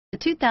The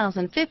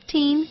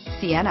 2015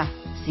 Sienna.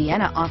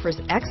 Sienna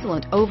offers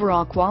excellent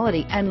overall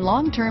quality and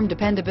long-term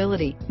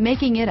dependability,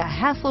 making it a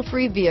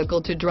hassle-free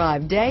vehicle to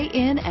drive day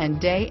in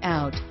and day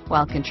out,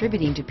 while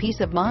contributing to peace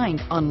of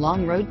mind on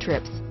long road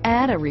trips.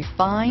 Add a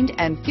refined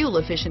and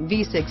fuel-efficient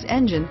V6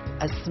 engine,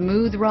 a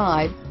smooth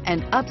ride,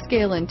 and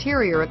upscale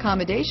interior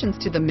accommodations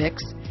to the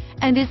mix,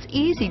 and it's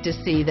easy to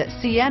see that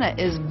Sienna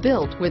is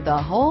built with the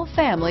whole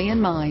family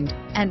in mind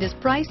and is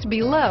priced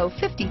below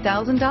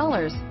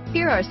 $50,000.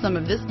 Here are some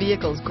of this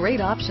vehicle's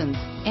great options: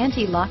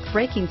 anti-lock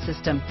braking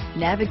system,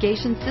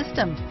 navigation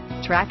system,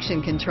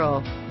 traction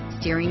control,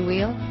 steering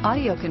wheel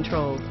audio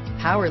controls,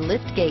 power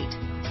liftgate,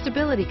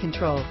 stability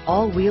control,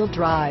 all-wheel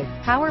drive,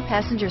 power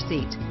passenger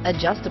seat,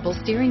 adjustable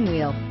steering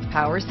wheel,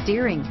 power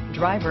steering,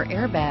 driver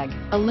airbag,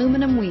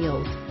 aluminum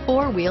wheels,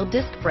 four-wheel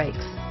disc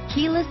brakes,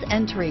 keyless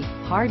entry,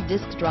 hard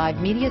disk drive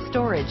media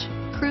storage,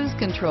 cruise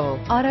control,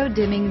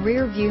 auto-dimming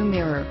rear view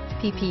mirror,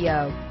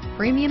 PPO,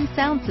 premium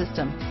sound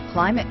system,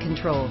 climate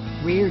control,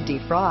 rear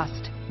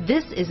defrost.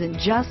 This isn't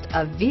just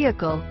a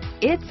vehicle,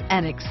 it's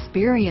an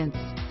experience.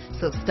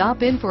 So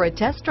stop in for a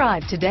test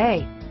drive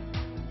today.